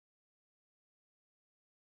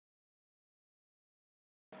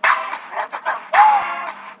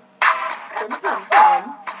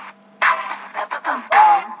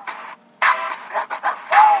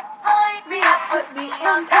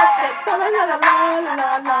la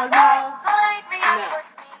la la la. No.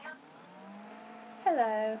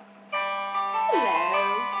 Hello. Hello.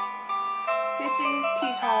 This is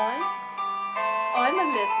Tea Time. I'm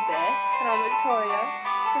Elizabeth. And I'm Victoria.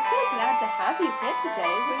 We're so glad to have you here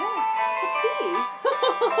today for tea.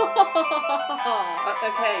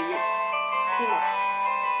 Okay, too much.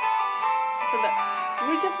 So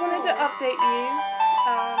we just wanted to update you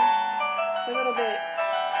a little bit.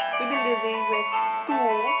 We've been busy with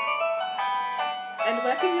school. And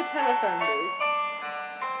working the telephone booth.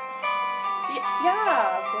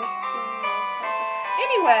 Yeah.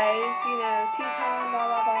 Anyways, tea time, blah,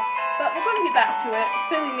 blah, blah. But we're going to get back to it.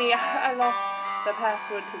 Silly me, I lost the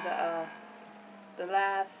password to the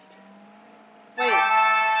last... Wait.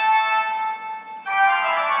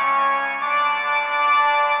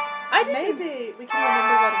 Maybe we can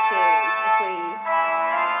remember what it is if we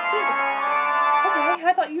think about Okay,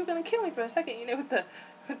 I thought you were going to kill me for a second, with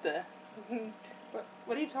the...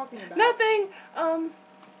 What are you talking about? Nothing.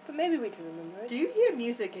 But maybe we can remember it. Do you hear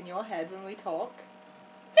music in your head when we talk?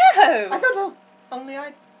 No! I thought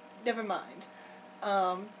never mind.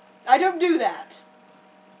 I don't do that.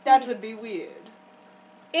 That would be weird.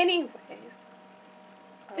 Anyways.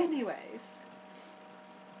 I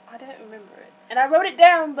don't remember it. And I wrote it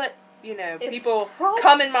down, but, people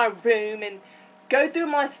come in my room and go through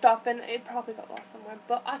my stuff, and it probably got lost somewhere,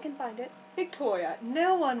 but I can find it. Victoria,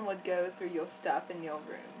 no one would go through your stuff in your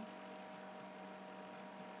room.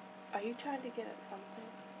 Are you trying to get at something?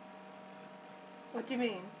 What do you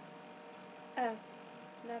mean? Oh,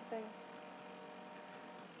 nothing.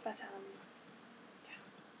 But, yeah.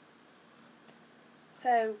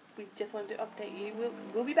 So, we just wanted to update you.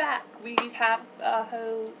 We'll be back. We have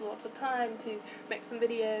lots of time to make some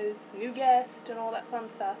videos, new guests, and all that fun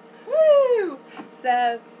stuff. Woo!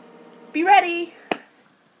 So, be ready!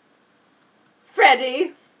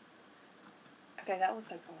 Freddy! Okay, that was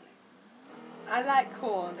so funny. I like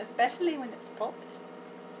corn, especially when it's popped.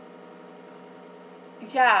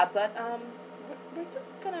 Yeah, but, we're just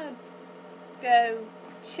gonna go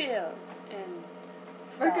chill and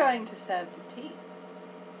stuff. We're going to serve the tea.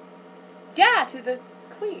 Yeah, to the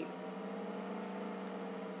Queen.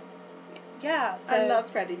 Yeah, so... I love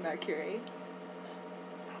Freddie Mercury.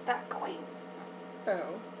 That Queen.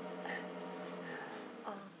 Oh.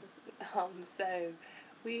 So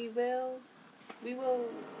we will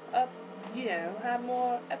have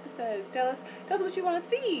more episodes. Tell us what you want to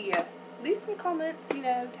see. Leave some comments,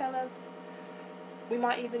 tell us. We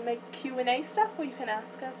might even make Q&A stuff where you can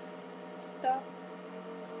ask us stuff.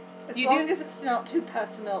 As long as it's not too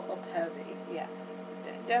personal or pervy. Yeah.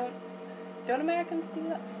 Don't Americans do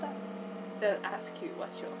that stuff? They'll ask you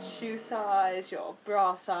what's your shoe size, your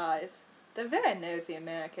bra size. They're very nosy,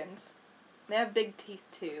 Americans. They have big teeth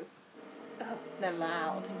too. Oh. They're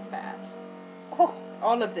loud and fat. Oh.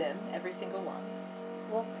 All of them, every single one.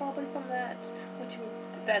 Well, probably from that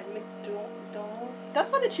McDonald's. That's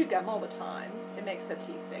why they chew gum all the time. It makes their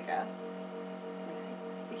teeth bigger.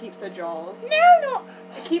 It keeps their jaws. No.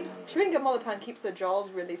 Chewing gum all the time keeps their jaws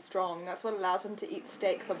really strong. That's what allows them to eat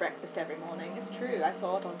steak for breakfast every morning. It's true. I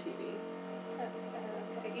saw it on TV.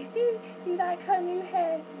 Okay. You see, you like her new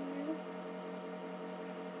hair, do you?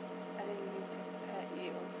 I didn't mean to pet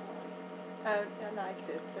you. I'm sorry. Oh, I liked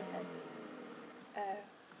it. It's okay.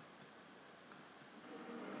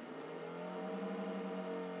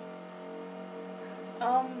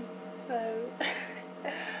 So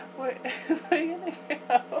we're gonna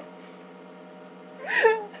go.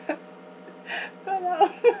 But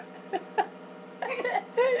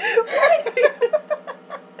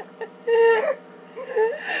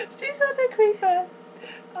she's such a creeper.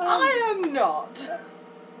 I am not.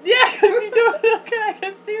 Yeah, because you don't look like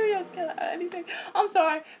a serial killer or anything. I'm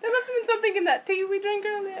sorry. There must have been something in that tea we drank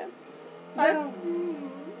earlier.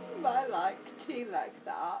 I like tea like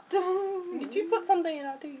that. Did you put something in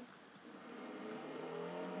our tea?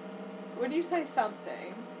 When you say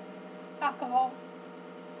something... Alcohol.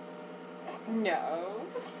 No.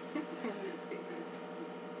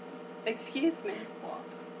 Excuse me. What?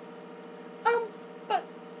 But,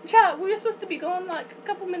 yeah, we were supposed to be gone like a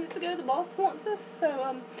couple minutes ago. The boss wants us,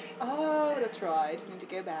 so, Oh, that's right. We need to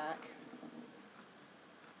go back.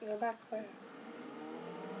 Go back where?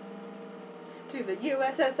 To the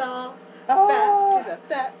USSR. Oh.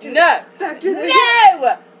 Back to the... No!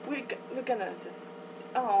 We're gonna just...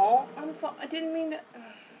 Oh, I'm sorry. I didn't mean to...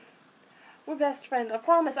 We're best friends. I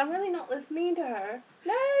promise. I'm really not this mean to her.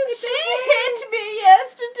 No, she hit me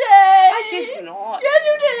yesterday. I did not. Yes,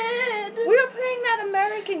 you did. We were playing that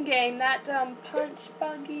American game, that punch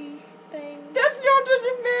buggy thing. That's not an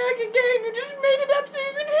American game. You just made it up so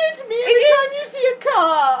you could hit me every time you see a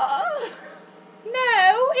car.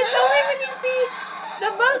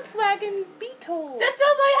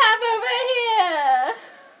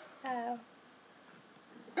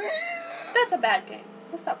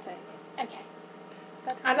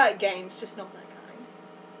 like games, just not that kind.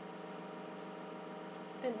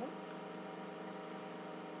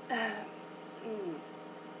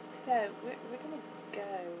 So we're gonna go,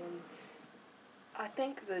 and I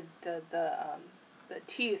think the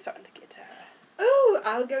tea is starting to get to her. Oh,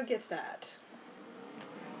 I'll go get that.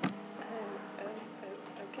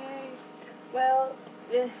 Okay. Well,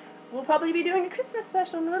 we'll probably be doing a Christmas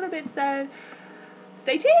special in a little bit, so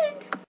stay tuned.